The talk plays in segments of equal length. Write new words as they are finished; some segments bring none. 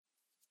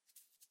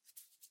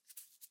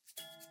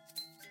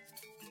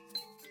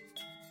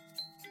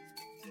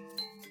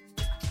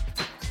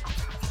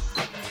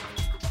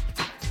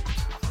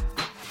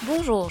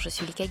Bonjour, je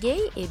suis Lika Gay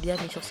et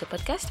bienvenue sur ce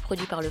podcast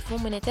produit par le Fonds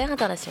monétaire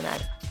international.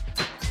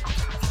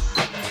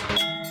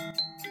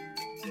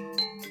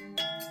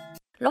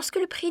 Lorsque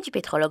le prix du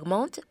pétrole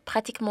augmente,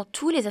 pratiquement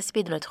tous les aspects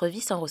de notre vie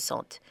s'en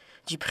ressentent,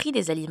 du prix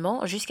des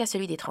aliments jusqu'à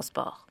celui des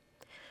transports.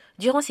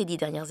 Durant ces 10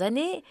 dernières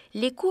années,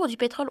 les cours du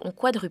pétrole ont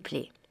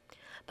quadruplé.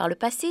 Par le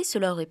passé,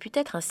 cela aurait pu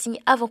être un signe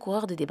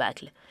avant-coureur de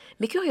débâcle.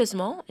 Mais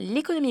curieusement,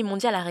 l'économie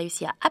mondiale a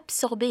réussi à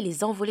absorber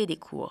les envolées des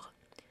cours.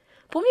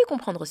 Pour mieux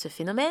comprendre ce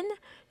phénomène,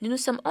 nous nous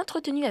sommes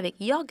entretenus avec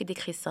Jorg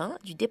Decressin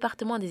du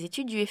Département des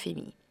études du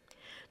FMI.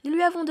 Nous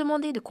lui avons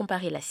demandé de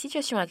comparer la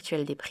situation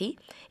actuelle des prix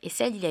et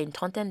celle d'il y a une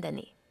trentaine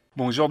d'années.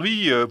 Bon,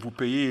 aujourd'hui, vous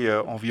payez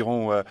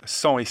environ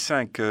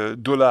 105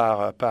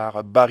 $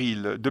 par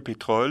baril de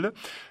pétrole.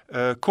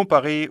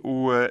 Comparé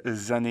aux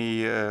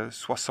années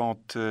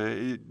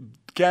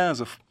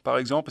 75, par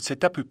exemple,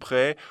 c'est à peu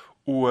près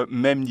au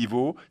même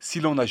niveau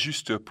si l'on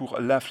ajuste pour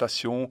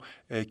l'inflation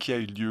qui a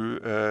eu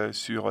lieu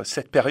sur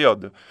cette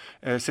période.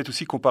 C'est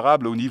aussi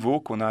comparable au niveau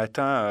qu'on a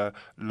atteint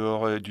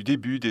lors du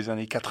début des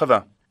années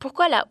 80.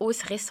 Pourquoi la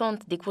hausse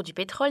récente des cours du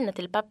pétrole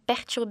n'a-t-elle pas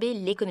perturbé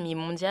l'économie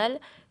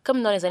mondiale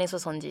comme dans les années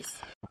 70 ?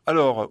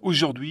 Alors,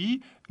 aujourd'hui,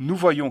 nous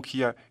voyons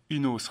qu'il y a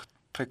une hausse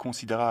très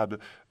considérable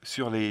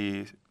sur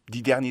les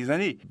 10 dernières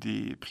années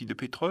des prix de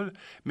pétrole,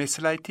 mais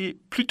cela a été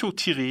plutôt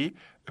tiré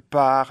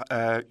par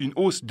une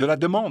hausse de la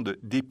demande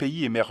des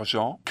pays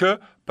émergents que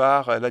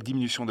par la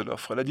diminution de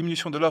l'offre. La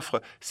diminution de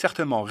l'offre,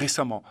 certainement,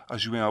 récemment, a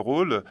joué un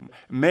rôle,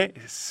 mais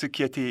ce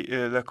qui a été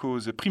la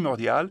cause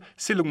primordiale,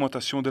 c'est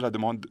l'augmentation de la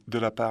demande de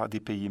la part des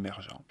pays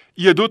émergents.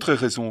 Il y a d'autres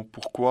raisons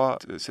pourquoi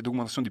cette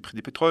augmentation du prix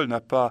du pétrole n'a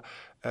pas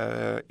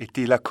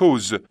été la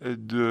cause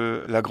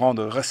de la grande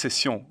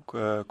récession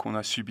qu'on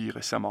a subie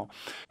récemment.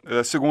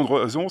 La seconde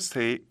raison,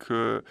 c'est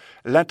que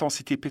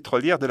l'intensité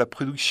pétrolière de la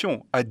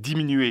production a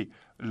diminué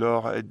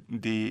lors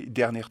des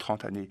dernières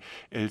 30 années.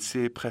 Elle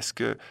s'est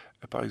presque,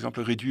 par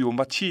exemple, réduite au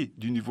moitié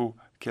du niveau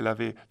qu'elle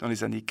avait dans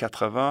les années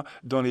 80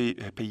 dans les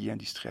pays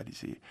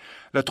industrialisés.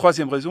 La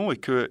troisième raison est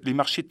que les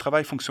marchés de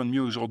travail fonctionnent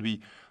mieux aujourd'hui.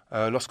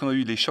 Lorsqu'on a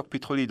eu les chocs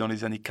pétroliers dans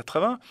les années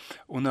 80,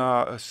 on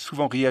a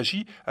souvent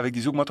réagi avec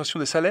des augmentations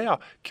de salaires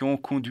qui ont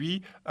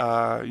conduit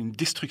à une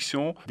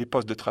destruction des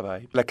postes de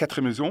travail. La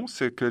quatrième raison,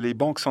 c'est que les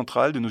banques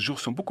centrales de nos jours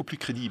sont beaucoup plus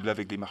crédibles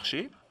avec les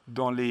marchés.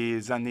 Dans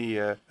les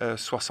années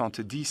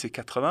 70 et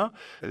 80,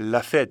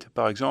 la Fed,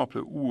 par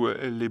exemple, ou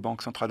les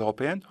banques centrales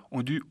européennes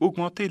ont dû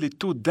augmenter les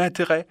taux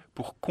d'intérêt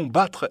pour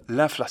combattre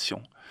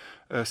l'inflation.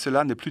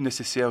 Cela n'est plus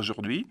nécessaire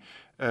aujourd'hui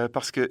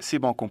parce que ces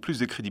banques ont plus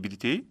de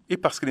crédibilité et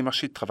parce que les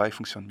marchés de travail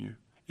fonctionnent mieux.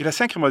 Et la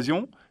cinquième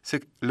raison,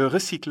 c'est le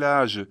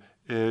recyclage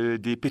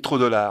des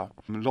pétrodollars.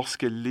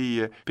 Lorsque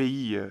les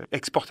pays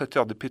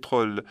exportateurs de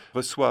pétrole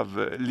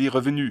reçoivent les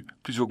revenus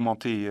plus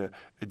augmentés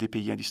des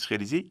pays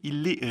industrialisés,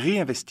 ils les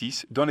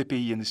réinvestissent dans les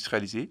pays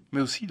industrialisés,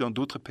 mais aussi dans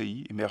d'autres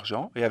pays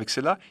émergents. Et avec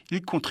cela,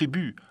 ils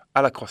contribuent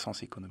à la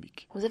croissance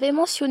économique. Vous avez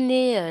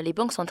mentionné les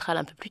banques centrales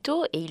un peu plus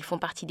tôt et ils font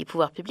partie des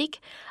pouvoirs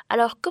publics.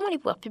 Alors, comment les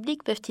pouvoirs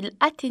publics peuvent-ils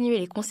atténuer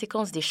les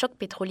conséquences des chocs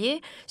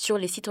pétroliers sur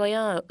les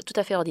citoyens tout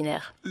à fait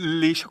ordinaires ?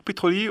 Les chocs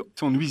pétroliers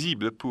sont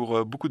nuisibles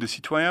pour beaucoup de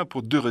citoyens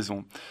pour deux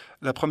raisons.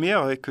 La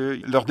première est que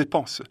leurs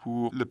dépenses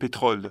pour le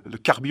pétrole, le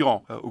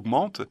carburant,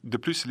 augmentent. De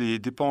plus, les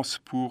dépenses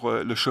pour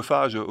le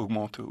chauffage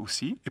augmentent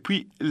aussi. Et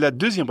puis, la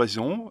deuxième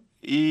raison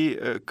est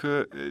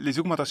que les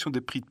augmentations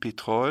des prix de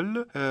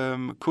pétrole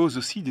causent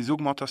aussi des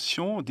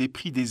augmentations des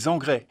prix des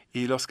engrais.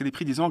 Et lorsque les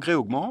prix des engrais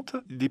augmentent,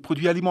 les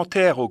produits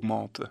alimentaires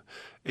augmentent.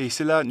 Et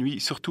cela nuit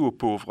surtout aux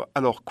pauvres.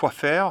 Alors, quoi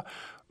faire ?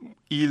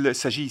 Il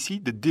s'agit ici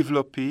de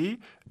développer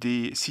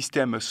des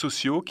systèmes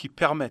sociaux qui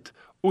permettent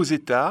aux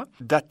États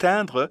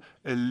d'atteindre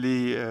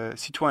les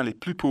citoyens les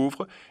plus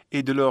pauvres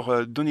et de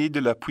leur donner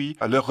de l'appui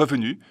à leurs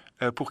revenus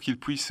pour qu'ils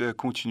puissent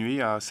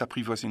continuer à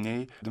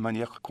s'apprivoisiner de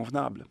manière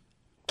convenable.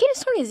 Quels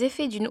sont les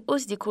effets d'une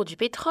hausse des cours du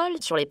pétrole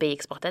sur les pays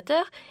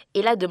exportateurs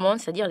et la demande,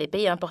 c'est-à-dire les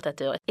pays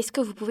importateurs ? Est-ce que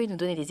vous pouvez nous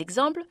donner des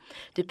exemples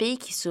de pays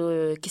qui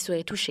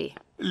seraient touchés ?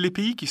 Les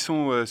pays qui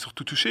sont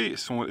surtout touchés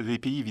sont les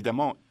pays,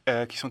 évidemment,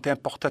 qui sont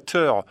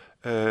importateurs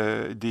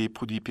des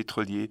produits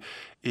pétroliers.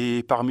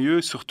 Et parmi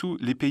eux, surtout,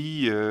 les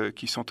pays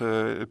qui sont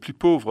plus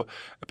pauvres,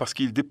 parce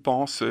qu'ils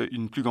dépensent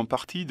une plus grande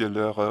partie de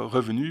leurs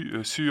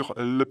revenus sur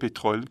le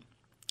pétrole.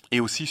 Et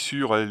aussi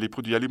sur les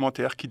produits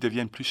alimentaires qui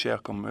deviennent plus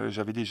chers, comme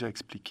j'avais déjà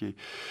expliqué.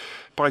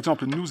 Par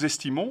exemple, nous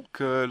estimons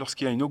que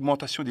lorsqu'il y a une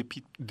augmentation des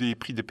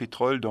prix de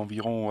pétrole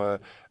d'environ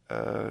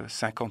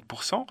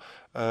 50%,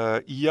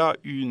 il y a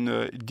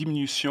une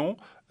diminution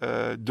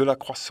de la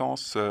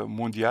croissance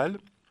mondiale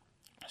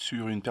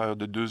sur une période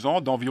de 2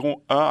 ans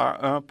d'environ 1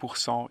 à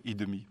 1,5%.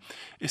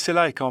 Et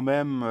cela est quand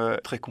même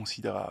très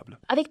considérable.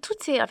 Avec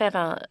toutes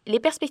les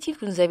perspectives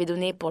que vous nous avez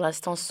données pour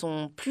l'instant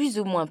sont plus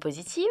ou moins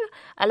positives.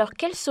 Alors,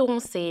 quelles seront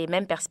ces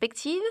mêmes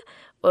perspectives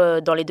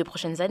dans les 2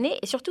 prochaines années?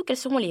 Et surtout, quels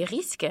seront les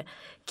risques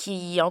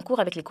qui encourent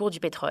avec les cours du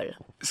pétrole?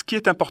 Ce qui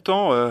est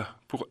important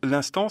pour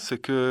l'instant, c'est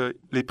que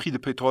les prix de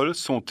pétrole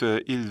sont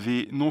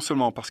élevés non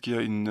seulement parce qu'il y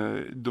a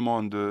une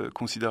demande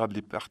considérable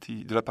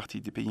de la partie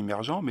des pays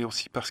émergents, mais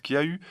aussi parce qu'il y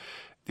a eu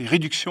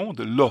réduction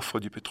de l'offre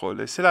du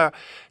pétrole. Et cela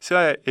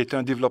est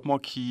un développement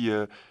qui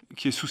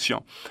est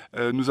souciant.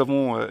 Nous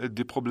avons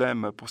des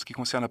problèmes pour ce qui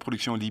concerne la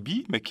production en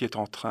Libye, mais qui est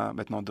en train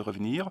maintenant de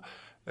revenir.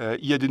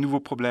 Il y a de nouveaux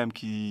problèmes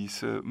qui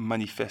se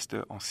manifestent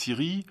en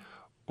Syrie,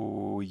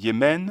 au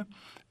Yémen,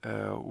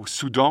 au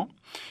Soudan.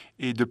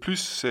 Et de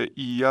plus,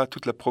 il y a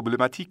toute la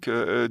problématique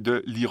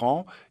de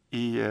l'Iran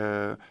et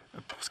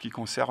pour ce qui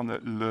concerne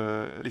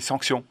les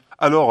sanctions.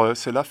 Alors,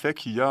 cela fait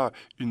qu'il y a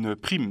une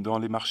prime dans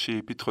les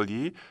marchés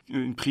pétroliers,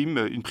 une prime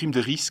de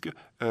risque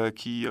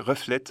qui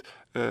reflète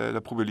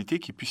la probabilité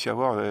qu'il puisse y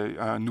avoir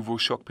un nouveau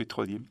choc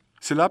pétrolier.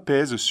 Cela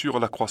pèse sur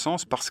la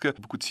croissance parce que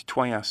beaucoup de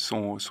citoyens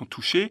sont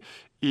touchés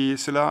et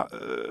cela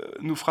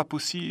nous frappe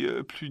aussi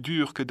plus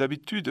dur que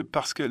d'habitude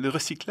parce que le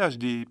recyclage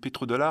des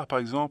pétrodollars, par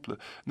exemple,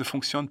 ne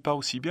fonctionne pas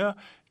aussi bien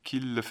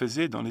qu'il le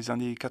faisait dans les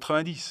années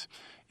 90.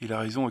 Et la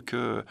raison est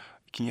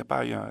qu'il n'y a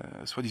pas,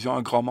 soi-disant,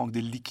 un grand manque de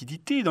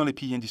liquidité dans les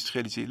pays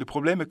industrialisés. Le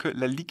problème est que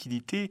la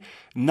liquidité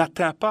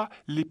n'atteint pas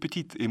les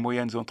petites et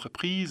moyennes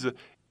entreprises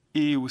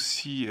et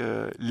aussi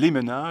les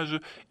ménages,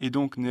 et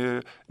donc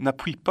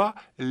n'appuie pas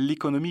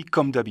l'économie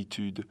comme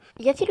d'habitude.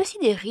 Y a-t-il aussi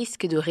des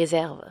risques de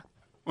réserve ?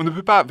 On ne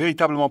peut pas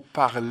véritablement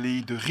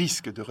parler de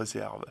risque de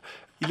réserve.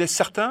 Il est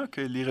certain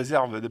que les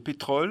réserves de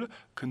pétrole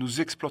que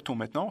nous exploitons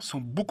maintenant sont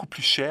beaucoup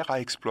plus chères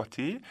à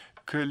exploiter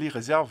que les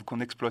réserves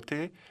qu'on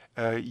exploitait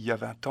il y a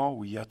 20 ans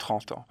ou il y a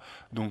 30 ans.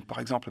 Donc, par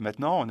exemple,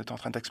 maintenant, on est en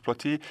train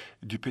d'exploiter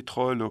du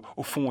pétrole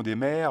au fond des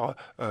mers,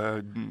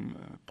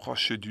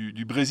 proche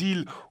du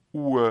Brésil,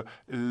 ou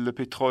le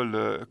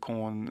pétrole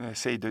qu'on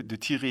essaye de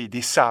tirer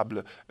des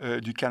sables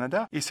du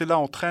Canada. Et cela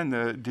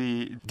entraîne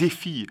des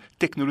défis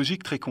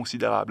technologiques très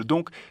considérables.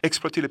 Donc,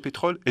 exploiter le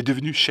pétrole est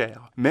devenu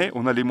cher. Mais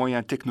on a les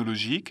moyens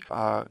technologiques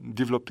à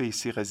développer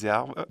ces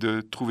réserves,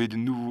 de trouver de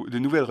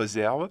nouvelles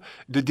réserves,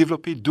 de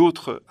développer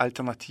d'autres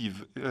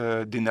alternatives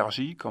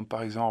d'énergie, comme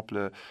par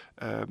exemple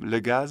le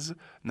gaz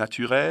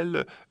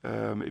naturel,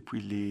 et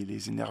puis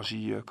les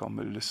énergies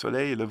comme le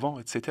soleil, le vent,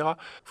 etc.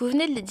 Vous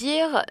venez de le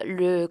dire,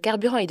 le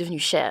carburant est devenu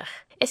cher.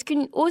 Est-ce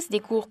qu'une hausse des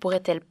cours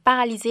pourrait-elle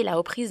paralyser la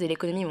reprise de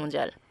l'économie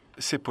mondiale ?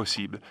 C'est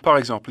possible. Par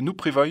exemple, nous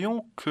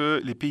prévoyons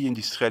que les pays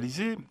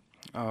industrialisés,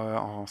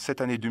 en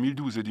cette année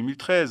 2012 et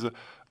 2013,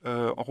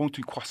 auront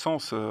une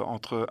croissance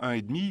entre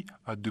 1,5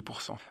 à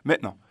 2%.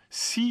 Maintenant,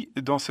 si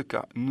dans ce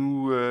cas,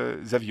 nous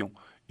avions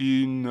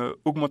une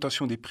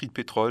augmentation des prix de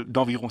pétrole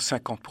d'environ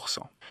 50%.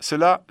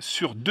 Cela,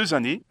 sur 2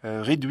 années,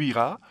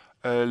 réduira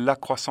la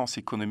croissance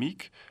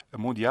économique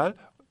mondiale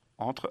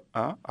entre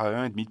 1 à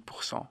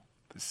 1,5%.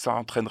 Ça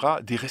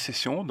entraînera des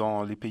récessions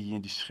dans les pays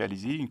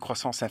industrialisés, une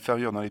croissance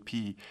inférieure dans les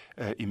pays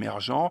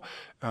émergents,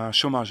 un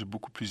chômage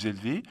beaucoup plus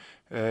élevé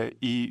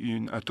et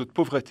un taux de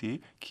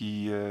pauvreté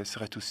qui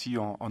serait aussi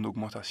en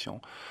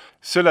augmentation.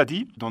 Cela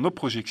dit, dans nos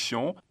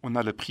projections, on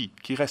a le prix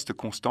qui reste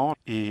constant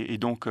et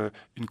donc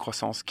une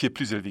croissance qui est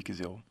plus élevée que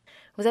zéro.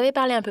 Vous avez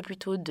parlé un peu plus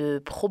tôt de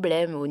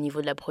problèmes au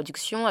niveau de la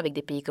production avec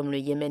des pays comme le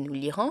Yémen ou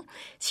l'Iran.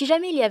 Si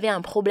jamais il y avait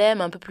un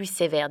problème un peu plus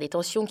sévère, des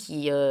tensions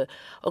qui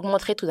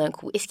augmenteraient tout d'un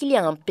coup, est-ce qu'il y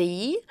a un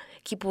pays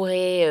qui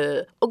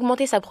pourrait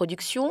augmenter sa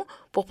production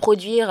pour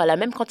produire la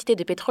même quantité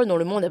de pétrole dont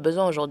le monde a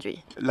besoin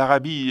aujourd'hui ?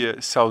 L'Arabie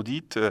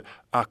saoudite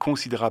a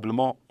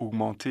considérablement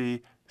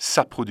augmenté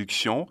sa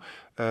production.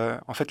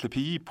 En fait, le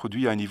pays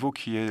produit à un niveau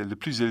qui est le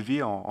plus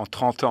élevé en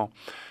 30 ans.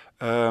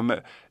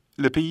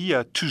 Le pays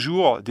a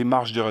toujours des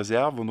marges de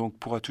réserve, donc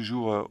pourra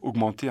toujours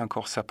augmenter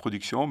encore sa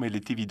production, mais il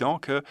est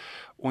évident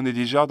qu'on est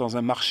déjà dans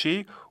un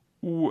marché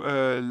où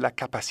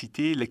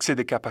l'excès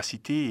de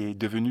capacité est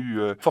devenu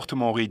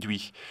fortement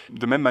réduit.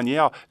 De même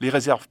manière, les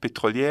réserves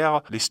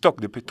pétrolières, les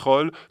stocks de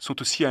pétrole sont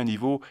aussi à un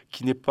niveau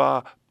qui n'est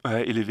pas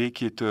élevé,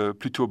 qui est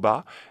plutôt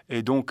bas.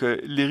 Et donc,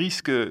 les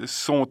risques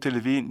sont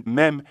élevés,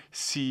 même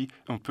si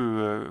on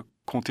peut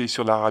compter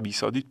sur l'Arabie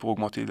saoudite pour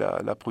augmenter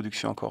la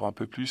production encore un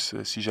peu plus,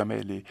 si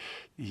jamais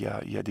il y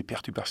a des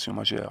perturbations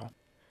majeures.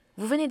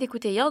 Vous venez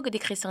d'écouter Jorg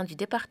Decressin du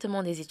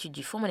Département des études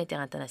du Fonds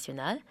monétaire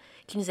international,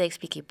 qui nous a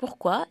expliqué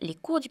pourquoi les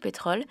cours du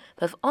pétrole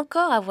peuvent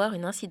encore avoir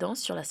une incidence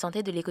sur la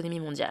santé de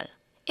l'économie mondiale.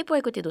 Et pour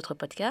écouter d'autres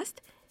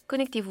podcasts,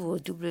 connectez-vous au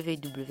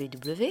www.imf.org/les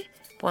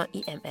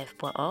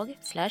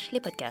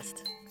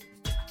podcasts.